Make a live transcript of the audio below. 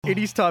It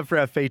is time for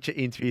our feature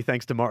interview,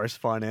 thanks to Morris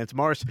Finance.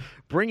 Morris,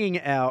 bringing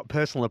our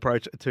personal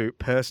approach to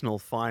personal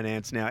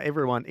finance. Now,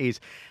 everyone is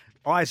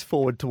eyes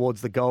forward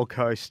towards the Gold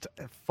Coast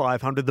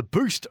 500, the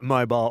Boost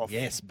Mobile.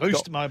 Yes,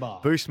 Boost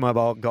Mobile. Boost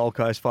Mobile Gold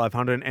Coast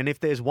 500. And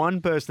if there's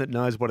one person that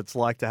knows what it's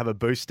like to have a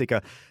Boost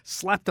sticker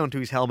slapped onto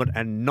his helmet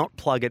and not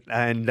plug it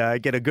and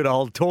get a good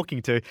old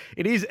talking to,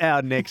 it is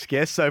our next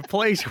guest. So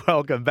please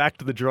welcome back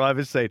to the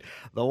driver's seat,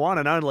 the one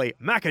and only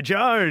Macca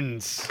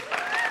Jones.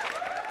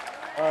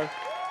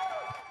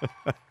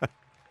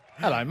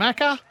 Hello,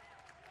 Macca.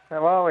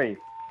 How are we?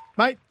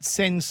 Mate,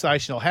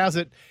 sensational. How's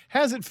it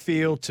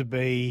feel to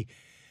be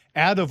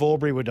out of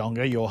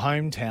Albury-Wodonga, your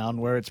hometown,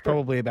 where it's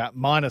probably about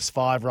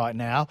 -5 right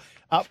now,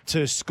 up to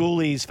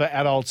schoolies for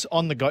adults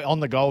on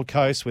the Gold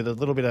Coast with a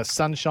little bit of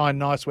sunshine,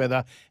 nice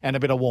weather, and a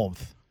bit of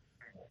warmth?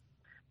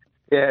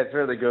 Yeah, it's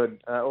really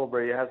good.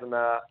 Albury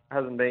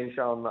hasn't been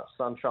showing much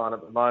sunshine at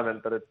the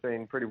moment, but it's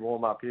been pretty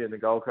warm up here in the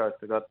Gold Coast.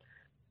 I got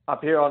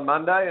up here on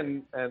Monday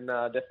and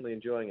definitely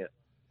enjoying it.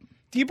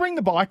 Do you bring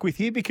the bike with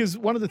you? Because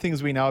one of the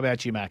things we know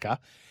about you, Macca,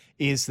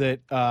 is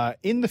that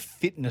in the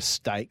fitness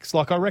stakes,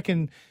 like I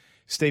reckon,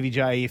 Stevie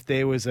J, if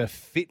there was a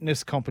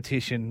fitness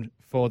competition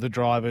for the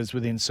drivers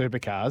within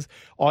supercars,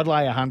 I'd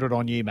lay 100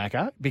 on you,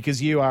 Macca,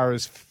 because you are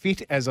as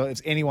fit as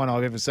anyone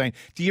I've ever seen.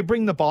 Do you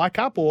bring the bike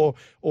up, or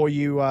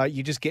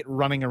you just get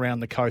running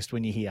around the coast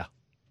when you're here?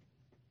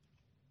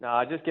 No,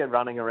 I just get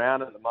running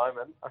around at the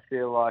moment. I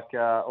feel like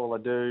all I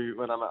do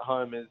when I'm at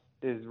home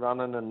is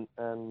running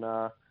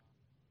and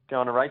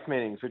going to race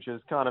meetings, which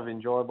is kind of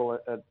enjoyable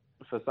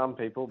for some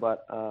people.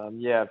 But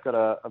I've got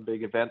a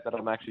big event that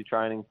I'm actually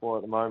training for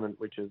at the moment,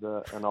 which is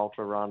an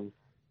ultra run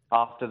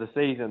after the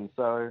season.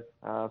 So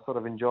sort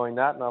of enjoying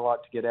that, and I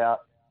like to get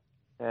out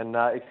and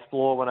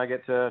explore when I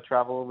get to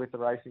travel with the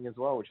racing as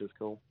well, which is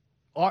cool.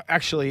 I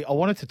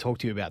wanted to talk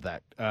to you about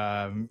that.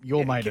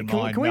 Your mate and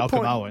mine,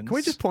 Malcolm Owens. Can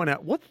we just point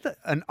out, what's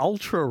an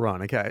ultra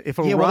run? Okay, that's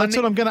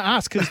what I'm going to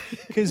ask,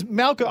 because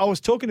Malcolm. I was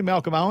talking to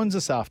Malcolm Owens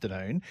this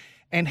afternoon,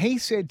 and he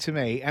said to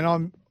me,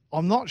 and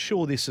I'm not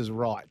sure this is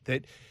right,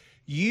 that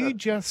you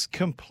just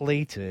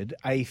completed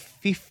a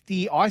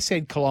 50. I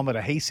said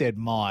kilometre, he said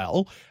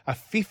mile, a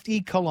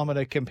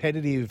 50-kilometre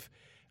competitive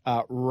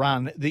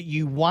run that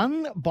you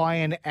won by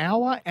an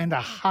hour and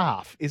a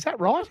half. Is that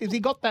right? Has he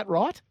got that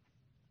right?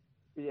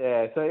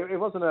 Yeah, so it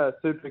wasn't a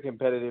super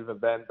competitive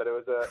event, but it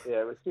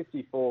was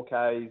 54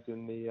 Ks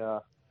in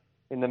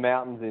the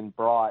mountains in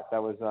Bright.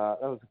 That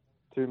was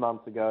 2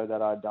 months ago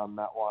that I'd done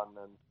that one,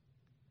 and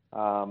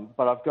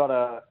but I've got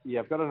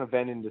an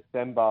event in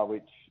December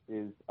which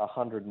is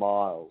 100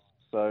 miles.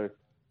 So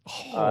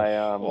I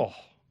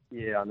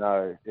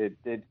know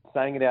it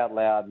saying it out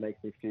loud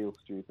makes me feel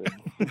stupid.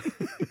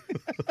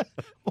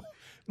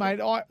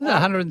 Mate,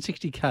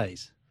 160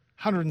 Ks,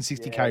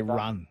 160K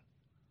run.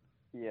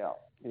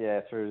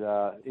 Yeah, through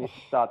it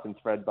starts in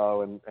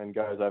Thredbo and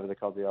goes over the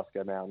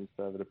Kosciuszko Mountains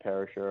over to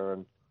Perisher,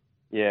 and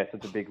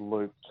it's a big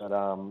loop.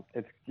 But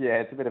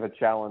it's a bit of a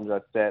challenge I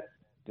set,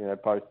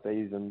 post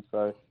season.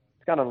 So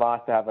it's kind of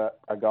nice to have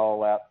a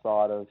goal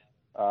outside of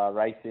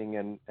racing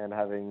and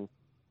having,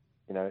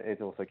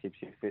 it also keeps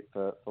you fit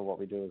for what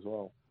we do as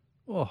well.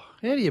 Oh,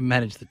 how do you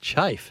manage the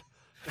chafe?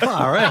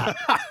 Far out.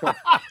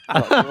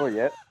 Not sure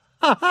yet.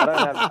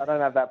 I don't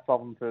have that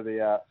problem through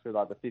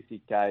like the 50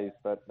 Ks,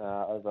 but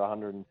over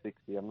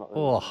 160, I'm not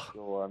really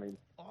sure. I mean,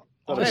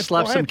 just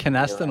slap some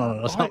canaston on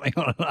it or something.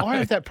 I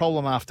have that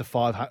problem after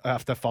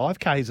 5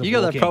 Ks. You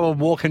got that problem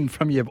walking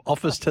from your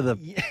office to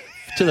the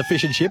to the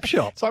fish and chip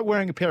shop. It's like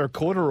wearing a pair of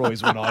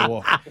corduroys when I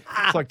walk.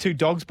 It's like two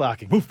dogs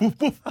barking. Woof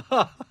woof woof.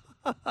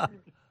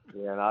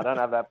 Yeah, no, I don't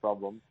have that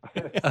problem.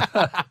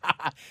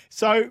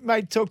 So,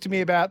 mate, talk to me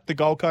about the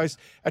Gold Coast,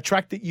 a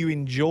track that you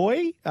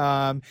enjoy.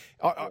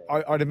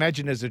 I'd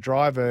imagine as a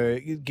driver,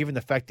 given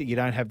the fact that you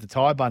don't have the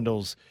tyre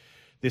bundles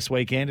this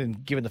weekend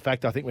and given the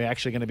fact I think we're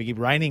actually going to be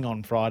raining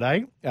on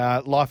Friday,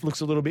 life looks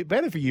a little bit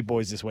better for you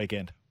boys this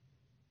weekend.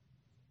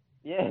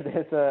 Yeah,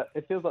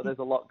 it feels like there's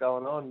a lot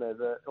going on. There's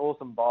an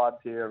awesome vibes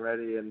here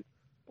already, and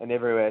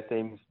everywhere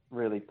seems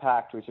really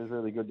packed, which is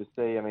really good to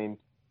see. I mean,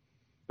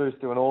 Boost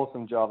do an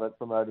awesome job at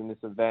promoting this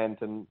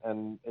event, and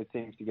it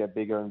seems to get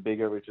bigger and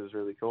bigger, which is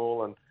really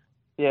cool. And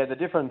yeah, the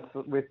difference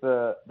with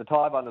the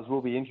tyre bundles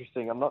will be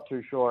interesting. I'm not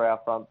too sure our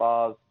front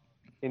bars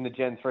in the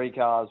Gen 3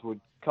 cars would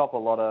cop a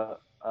lot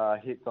of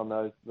hits on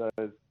those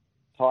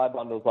tyre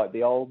bundles like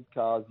the old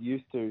cars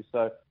used to.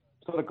 So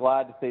sort of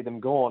glad to see them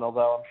gone,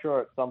 although I'm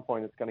sure at some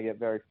point it's going to get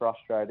very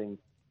frustrating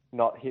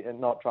not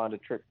trying to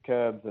trip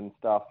curbs and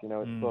stuff.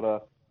 It's sort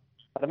of,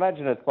 I'd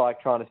imagine it's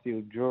like trying to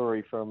steal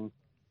jewelry from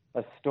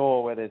a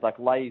store where there's like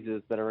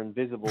lasers that are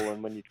invisible,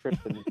 and when you trip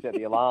them, you set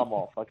the alarm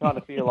off. I kind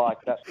of feel like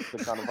that's the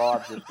kind of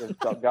vibe that's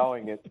got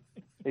going. It's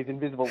these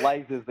invisible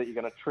lasers that you're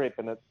going to trip,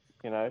 and it's,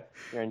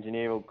 your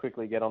engineer will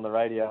quickly get on the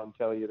radio and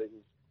tell you that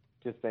you've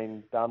just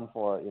been done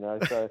for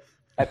it, So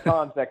at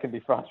times that can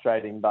be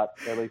frustrating, but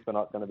at least we're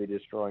not going to be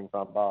destroying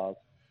front bars.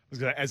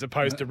 As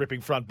opposed to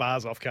ripping front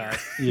bars off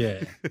cars.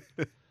 Yeah.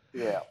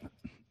 Yeah.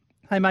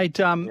 Hey, mate,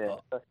 Yeah.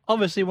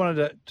 obviously wanted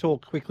to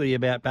talk quickly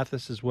about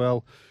Bathurst as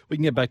well. We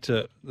can get back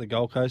to the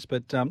Gold Coast,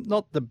 but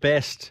not the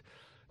best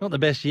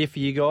year for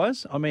you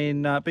guys. I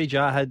mean,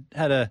 BJR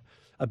had a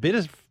bit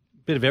of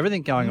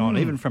everything going on,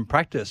 even from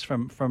practice,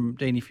 from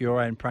Deanie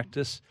Fiore in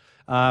practice.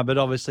 But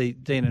obviously,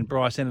 Dean and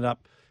Bryce ended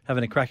up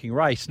having a cracking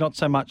race. Not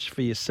so much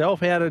for yourself.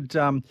 How did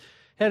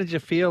you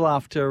feel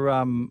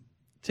after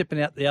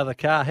tipping out the other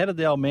car? How did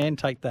the old man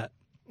take that?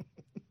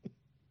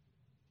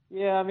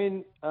 Yeah, I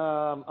mean,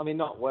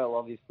 not well.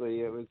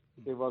 Obviously, it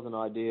wasn't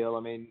ideal. I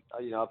mean,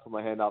 I put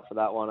my hand up for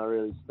that one. I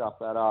really stuffed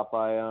that up.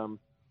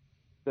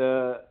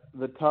 The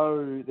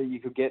toe that you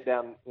could get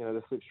down,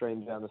 the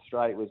slipstream down the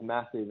straight was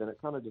massive, and it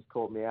kind of just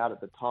caught me out at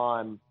the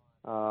time,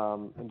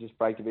 and just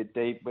braked a bit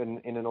deep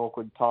in an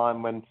awkward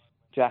time when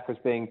Jack was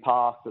being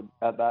passed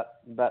at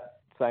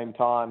that same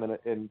time, and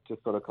it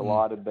just sort of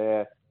collided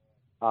there.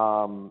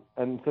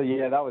 And so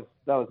yeah, that was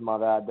my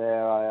bad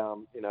there.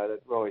 That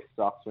always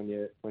sucks when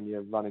you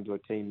run into a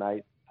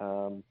teammate.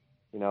 And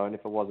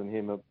if it wasn't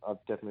him, I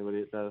definitely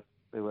would have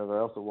whoever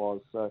else it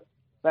was. So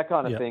that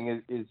kind of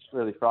thing is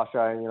really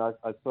frustrating. I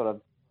sort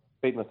of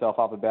beat myself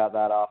up about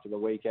that after the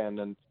weekend,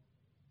 and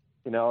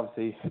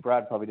obviously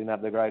Brad probably didn't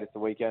have the greatest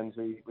of weekends.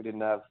 We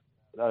didn't have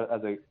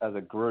as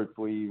a group.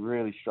 We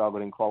really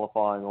struggled in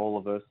qualifying, all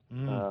of us.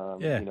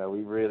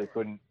 We really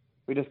couldn't.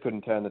 We just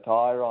couldn't turn the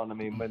tyre on. I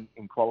mean, when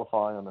in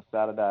qualifying on a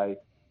Saturday,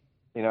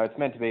 it's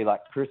meant to be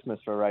like Christmas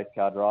for a race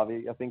car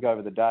driver. I think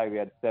over the day we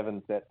had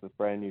 7 sets of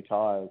brand new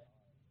tyres.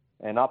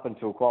 And up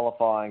until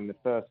qualifying, the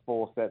first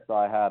 4 sets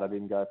I had, I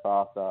didn't go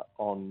faster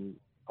on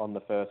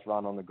the first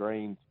run on the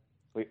greens.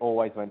 We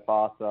always went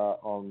faster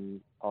on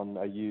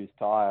a used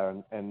tyre,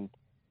 and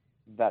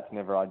that's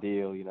never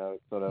ideal.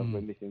 It's sort of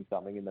we're missing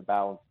something in the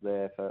balance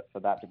there for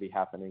that to be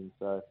happening.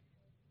 So.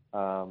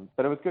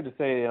 But it was good to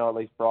see, at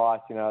least Bryce,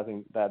 I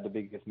think they had the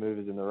biggest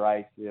movers in the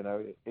race.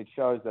 It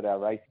shows that our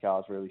race car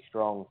is really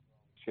strong.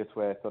 It's just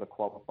we're sort of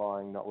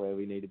qualifying not where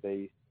we need to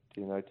be,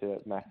 to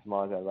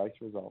maximise our race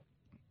results.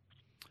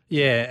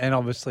 Yeah, and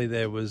obviously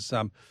there was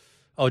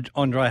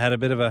Andre had a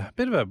bit of a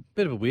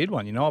weird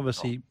one.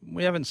 Obviously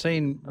we haven't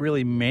seen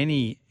really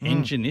many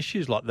engine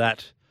issues like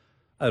that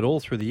at all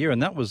through the year,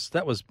 and that was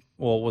it was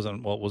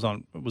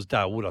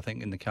Dale Wood, I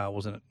think, in the car,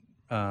 wasn't it?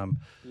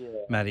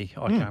 Matty,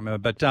 I can't remember,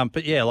 but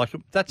yeah, like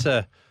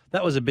that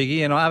was a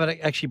biggie, and I haven't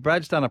actually.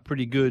 Brad's done a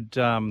pretty good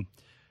debrief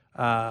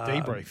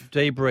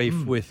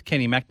with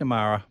Kenny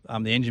McNamara,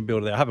 the engine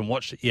builder there. I haven't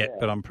watched it yet,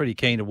 but I'm pretty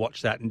keen to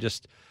watch that and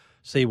just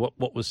see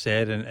what was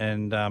said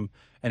and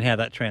how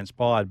that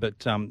transpired.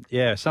 But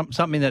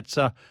something that's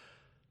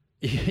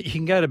you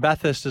can go to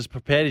Bathurst as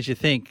prepared as you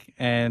think,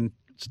 and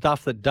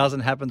stuff that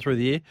doesn't happen through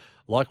the year,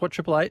 like what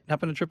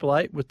happened to Triple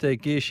Eight with their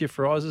gear shift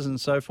rises and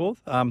so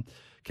forth.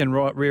 Can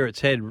rear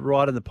its head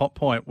right in the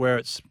point where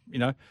it's,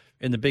 in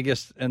the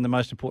biggest and the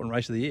most important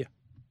race of the year.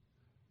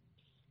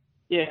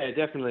 Yeah,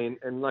 definitely.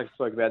 And like I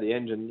spoke about the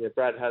engine,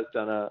 Brad has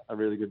done a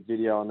really good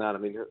video on that. I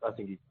mean, I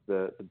think he's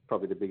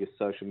probably the biggest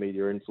social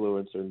media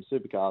influencer in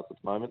supercars at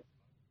the moment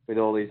with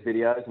all these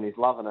videos, and he's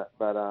loving it.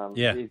 But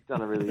he's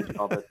done a really good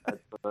job at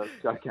sort of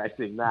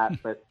showcasing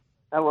that. But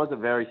that was a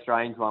very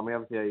strange one.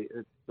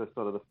 It's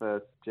the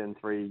first Gen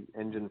 3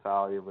 engine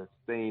failure we've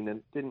seen,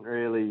 and didn't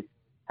really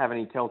have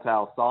any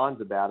telltale signs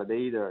about it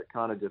either. It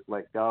kind of just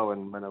let go,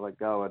 and when it let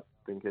go, I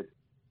think it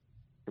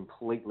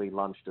completely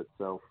lunched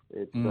itself.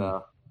 Having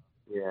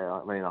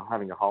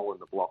a hole in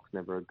the block's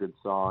never a good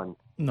sign.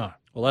 No.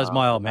 Well, as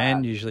my old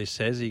man usually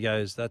says, he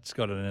goes, that's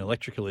got an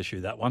electrical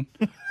issue, that one.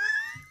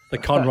 The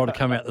conrod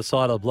come out the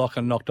side of the block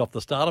and knocked off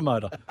the starter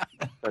motor.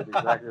 That's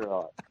exactly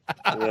right.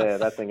 Yeah,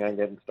 that thing ain't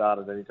getting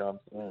started anytime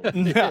soon.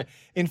 No.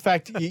 In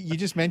fact, you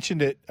just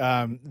mentioned it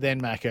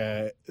then, Mac,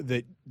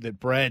 that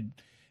Brad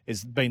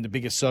has been the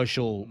biggest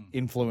social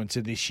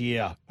influencer this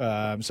year,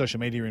 social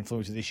media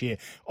influencer this year.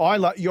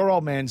 Your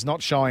old man's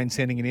not shy in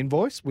sending an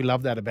invoice. We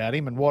love that about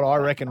him. And what I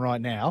reckon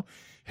right now,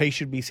 he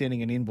should be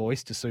sending an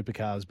invoice to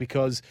Supercars,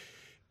 because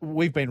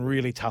we've been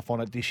really tough on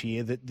it this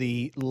year, that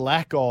the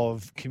lack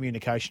of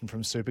communication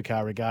from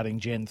Supercar regarding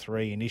Gen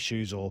 3 and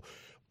issues or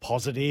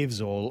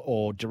positives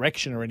or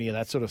direction or any of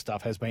that sort of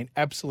stuff has been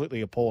absolutely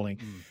appalling.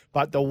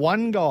 But the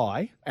one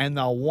guy and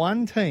the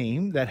one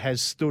team that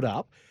has stood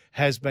up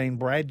has been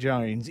Brad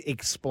Jones,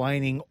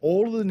 explaining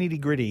all of the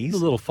nitty-gritties. The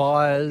little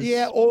fires.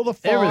 Yeah, all the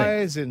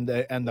fires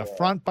everything. and the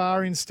front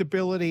bar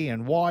instability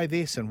and why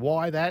this and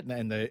why that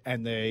and the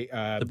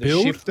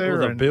build,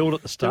 shifter. Or the build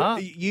at the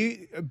start.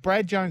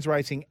 Brad Jones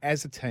Racing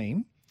as a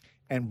team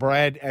and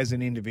Brad as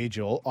an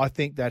individual, I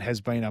think that has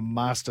been a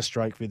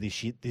masterstroke for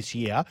this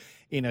year.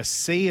 In a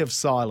sea of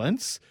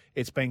silence,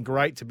 it's been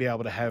great to be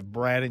able to have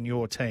Brad and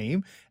your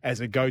team as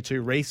a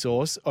go-to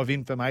resource of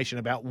information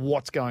about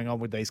what's going on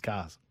with these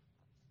cars.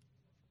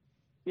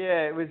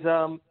 Yeah, it was.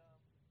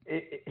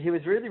 He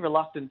was really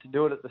reluctant to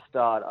do it at the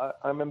start.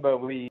 I remember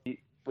we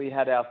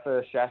had our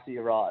first chassis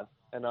arrive,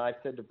 and I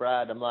said to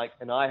Brad, I'm like,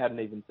 and I hadn't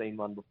even seen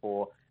one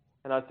before,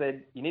 and I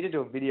said, you need to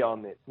do a video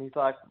on this. And he's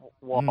like,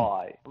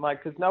 why? I'm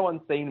like, because no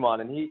one's seen one,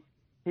 and he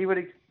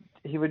was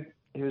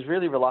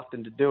really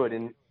reluctant to do it.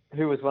 And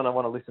who was going to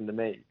want to listen to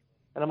me?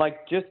 And I'm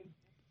like, just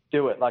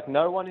do it. Like,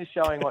 no one is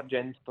showing what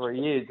Gen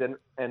 3 is.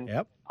 And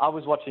Yep. I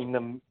was watching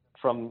them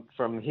from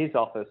his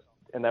office,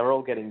 and they were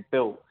all getting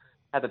built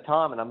at the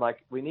time. And I'm like,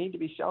 we need to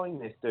be showing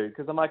this dude.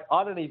 Because I'm like,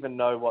 I don't even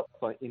know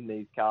what's in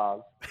these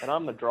cars. And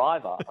I'm the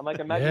driver. I'm like,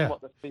 imagine Yeah.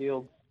 what the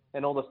field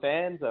and all the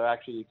fans are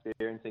actually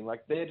experiencing.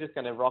 Like, they're just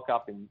going to rock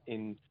up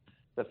in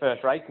the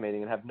first race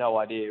meeting and have no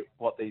idea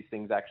what these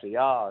things actually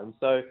are. And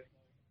so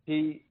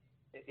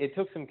it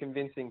took some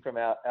convincing from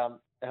our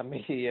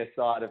media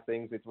side of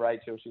things with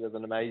Rachel. She does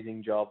an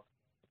amazing job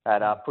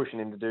at pushing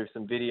him to do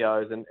some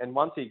videos. And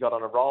once he got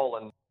on a roll,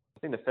 and I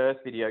think the first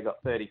video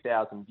got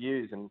 30,000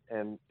 views,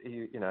 and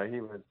he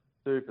was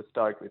super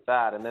stoked with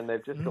that. And then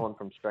they've just gone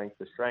from strength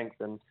to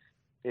strength. And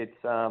it's,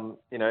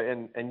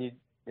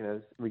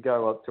 we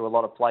go to a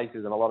lot of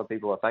places, and a lot of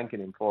people are thanking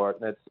him for it.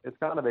 And it's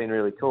kind of been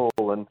really cool.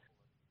 And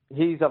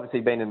he's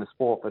obviously been in the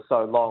sport for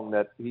so long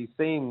that he's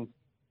seen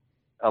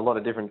a lot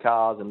of different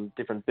cars and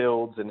different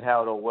builds and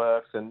how it all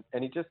works. And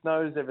he just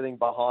knows everything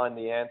behind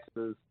the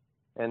answers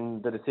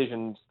and the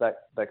decisions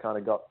that kind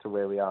of got to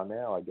where we are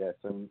now, I guess.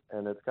 And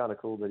it's kind of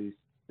cool that he's,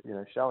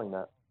 showing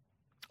that.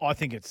 I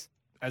think it's,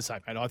 as I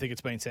say, mate, I think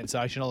it's been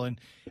sensational. And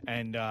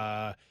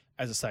as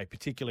I say,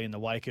 particularly in the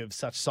wake of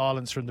such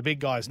silence from the big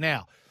guys.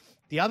 Now,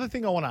 the other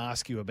thing I want to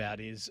ask you about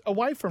is,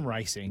 away from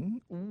racing,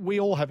 we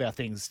all have our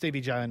things.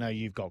 Stevie J, I know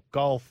you've got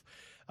golf.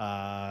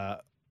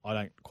 I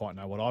don't quite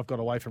know what I've got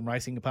away from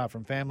racing apart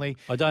from family.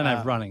 I don't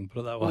have running, put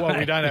it that way. Well,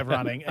 we don't have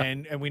running,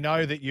 and we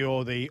know that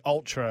you're the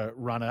ultra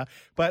runner.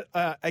 But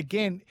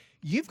again,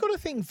 you've got a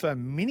thing for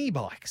mini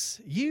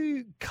bikes.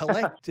 You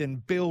collect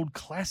and build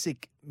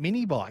classic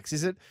mini bikes.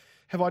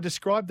 Have I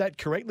described that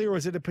correctly, or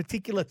is it a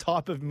particular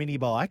type of mini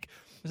bike?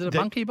 Is it a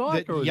monkey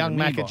bike that or is young it a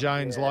mini Macca bike?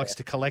 Jones likes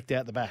to collect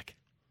out the back?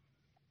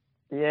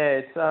 Yeah,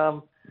 it's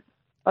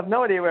I've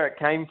no idea where it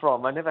came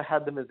from. I never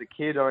had them as a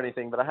kid or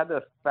anything, but I had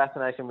a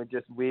fascination with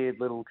just weird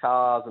little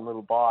cars and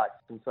little bikes,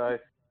 and so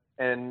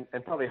and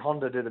probably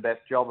Honda do the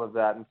best job of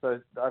that. And so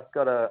I've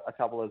got a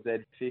couple of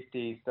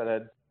Z50s that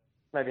had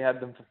maybe had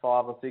them for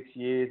 5 or 6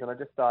 years, and I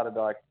just started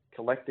like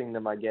collecting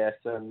them, I guess.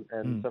 And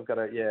so I've got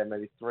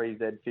maybe 3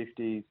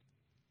 Z50s.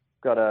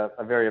 Got a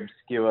very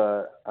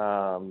obscure.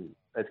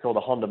 It's called a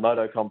Honda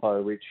Moto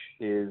Compo, which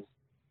is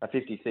a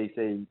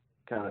 50cc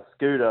kind of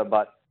scooter,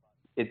 but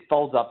it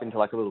folds up into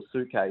like a little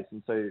suitcase.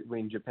 And so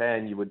in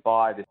Japan, you would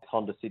buy this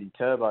Honda City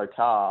Turbo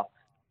car,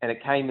 and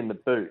it came in the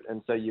boot.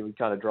 And so you would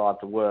kind of drive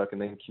to work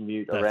and then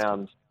commute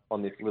around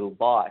on this little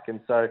bike. And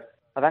so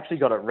I've actually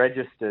got it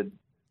registered,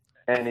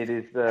 and it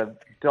is the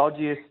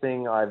dodgiest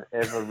thing I've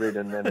ever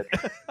ridden, and it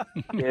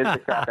scares the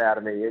crap out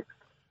of me.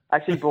 I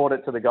actually brought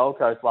it to the Gold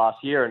Coast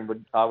last year,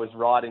 and I was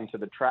riding to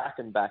the track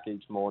and back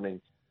each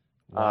morning.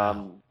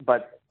 Wow.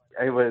 But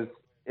it was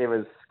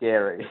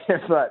scary,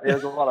 but it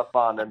was a lot of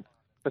fun. And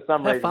for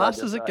some reason, How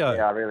fast does it go?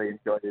 Yeah, I really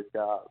enjoy these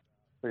cars,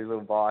 these little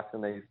bikes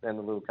and the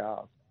little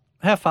cars.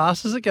 How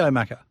fast does it go,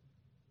 Macca?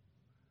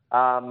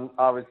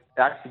 I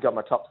actually got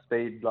my top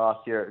speed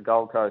last year at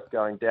Gold Coast,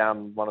 going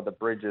down one of the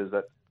bridges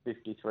at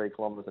 53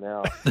 kilometres an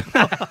hour.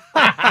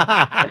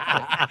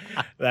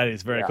 That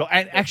is very cool.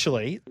 And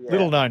actually,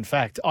 little known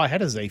fact, I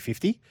had a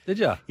Z50. Did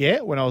you?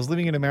 Yeah, when I was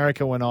living in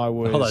America when I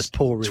was... Oh, those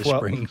poor rear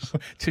springs.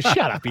 To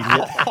shut up,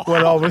 idiot.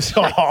 When I was...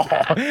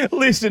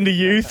 listen to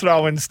you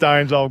throwing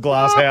stones, old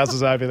glass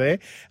houses over there.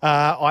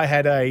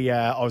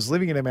 I was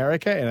living in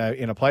America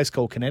in a place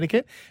called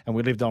Connecticut, and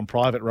we lived on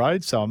private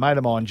roads. So a mate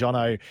of mine,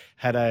 Jono,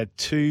 had a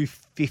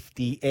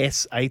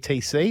 250S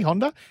ATC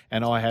Honda,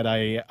 and I had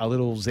a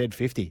little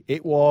Z50.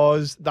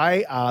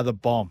 They are the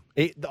bomb.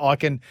 I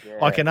can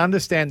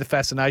understand the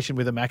fascination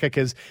with a Macca,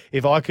 because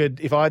if I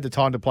had the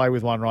time to play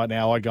with one right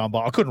now, I'd go and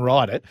buy. I couldn't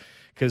ride it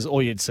because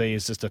all you'd see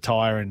is just a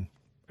tyre and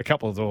a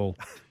couple of little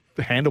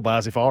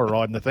handlebars if I were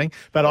riding the thing.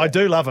 But I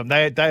do love them.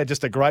 They are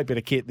just a great bit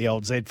of kit, the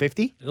old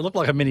Z50. It looked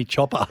like a mini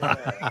chopper.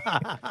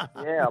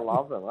 Yeah, I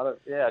love them.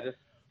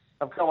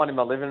 I've got one in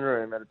my living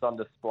room and it's on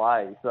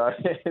display. So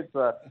it's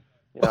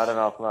I don't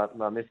know if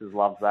my missus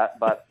loves that,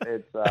 but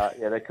it's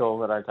they're cool.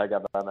 They don't take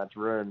up that much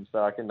room,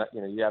 so I can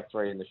you have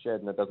 3 in the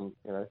shed and it doesn't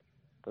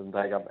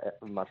take up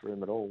much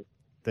room at all.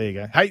 There you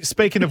go. Hey,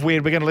 speaking of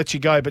weird, we're going to let you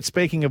go, but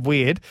speaking of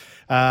weird,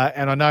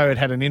 and I know it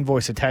had an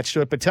invoice attached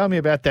to it, but tell me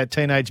about that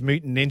Teenage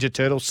Mutant Ninja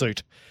Turtle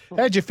suit.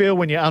 How'd you feel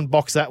when you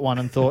unboxed that one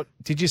and thought,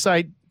 did you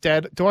say,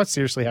 Dad, do I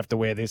seriously have to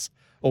wear this?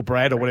 Or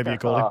Brad, or whatever you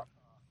call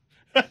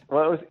him?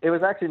 Well, it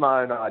was actually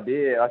my own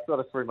idea. I sort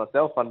of threw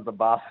myself under the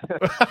bus.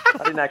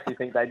 I didn't actually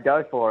think they'd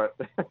go for it.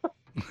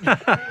 So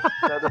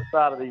at the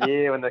start of the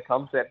year when the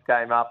concept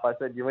came up, I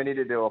said, we need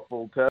to do a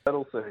full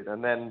turtle suit.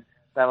 And then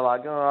they were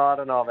like, I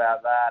don't know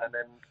about that. And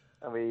then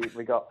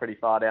we got pretty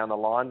far down the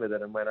line with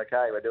it and went,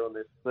 okay, we're doing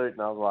this suit.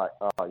 And I was like,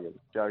 oh, you're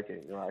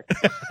joking.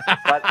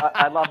 But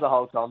I love the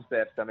whole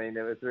concept. I mean,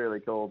 it was really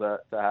cool to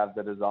have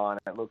the design.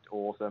 It looked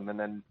awesome. And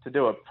then to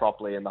do it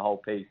properly and the whole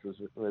piece was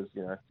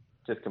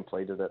just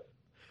completed it.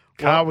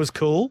 Car was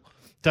cool.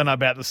 Don't know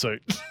about the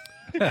suit.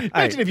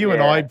 Imagine if you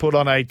and I put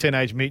on a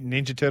Teenage Mutant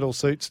Ninja Turtle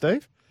suit,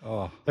 Steve.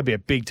 Oh, That'd be a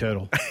big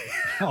turtle.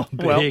 oh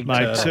Well, big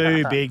mate,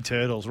 turtle. 2 big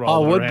turtles I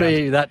rolling would around.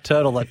 be that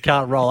turtle that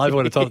can't roll over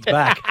when it's on its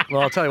back.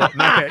 Well, I'll tell you what,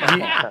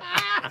 Macca,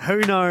 who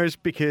knows?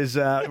 Because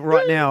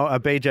right now,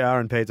 BJR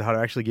and Pizza Hut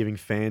are actually giving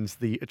fans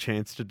the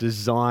chance to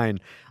design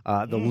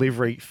the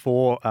livery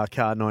for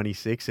Car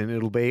 96, and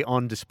it'll be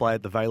on display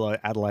at the Velo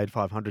Adelaide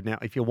 500. Now,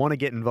 if you want to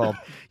get involved,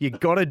 you've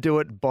got to do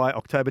it by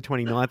October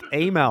 29th.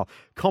 Email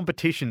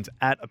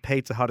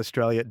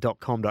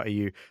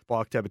competitions@pizzahutaustralia.com.au by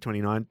October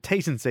 29.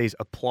 T's and C's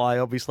apply,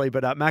 obviously.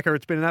 But, Macca,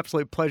 it's been an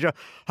absolute pleasure.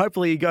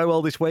 Hopefully you go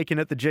well this weekend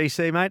at the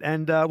GC, mate,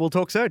 and we'll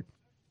talk soon.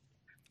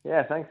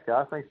 Yeah, thanks,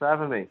 guys. Thanks for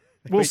having me.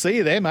 We'll see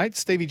you there, mate.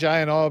 Stevie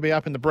J and I will be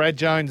up in the Brad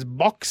Jones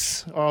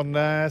box on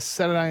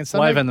Saturday and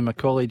Sunday. Waving the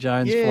Macauley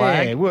Jones yeah,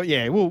 flag. we'll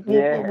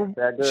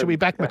they're good. should we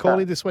back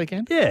Macauley this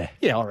weekend? Yeah.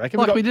 Yeah, I reckon.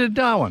 Like we did at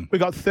Darwin. We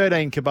got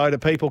 13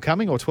 Kubota people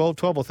coming, or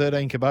 12 or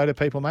 13 Kubota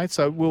people, mate.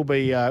 So we'll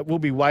be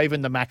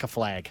waving the Macca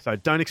flag. So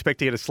don't expect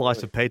to get a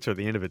slice of pizza at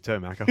the end of it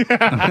too,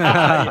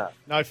 Macca.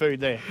 No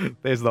food there.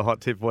 There's the hot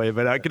tip for you.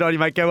 But good on you,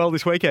 mate. Go well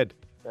this weekend.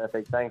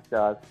 Perfect. Thanks,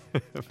 guys.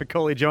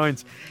 Macauley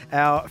Jones,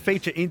 our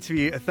feature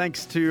interview,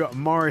 thanks to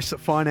Morris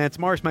Finance.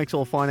 Morris makes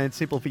all finance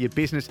simple for your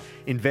business,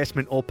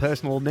 investment or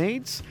personal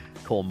needs.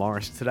 Call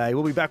Morris today.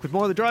 We'll be back with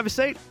more of The Driver's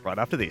Seat right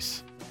after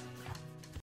this.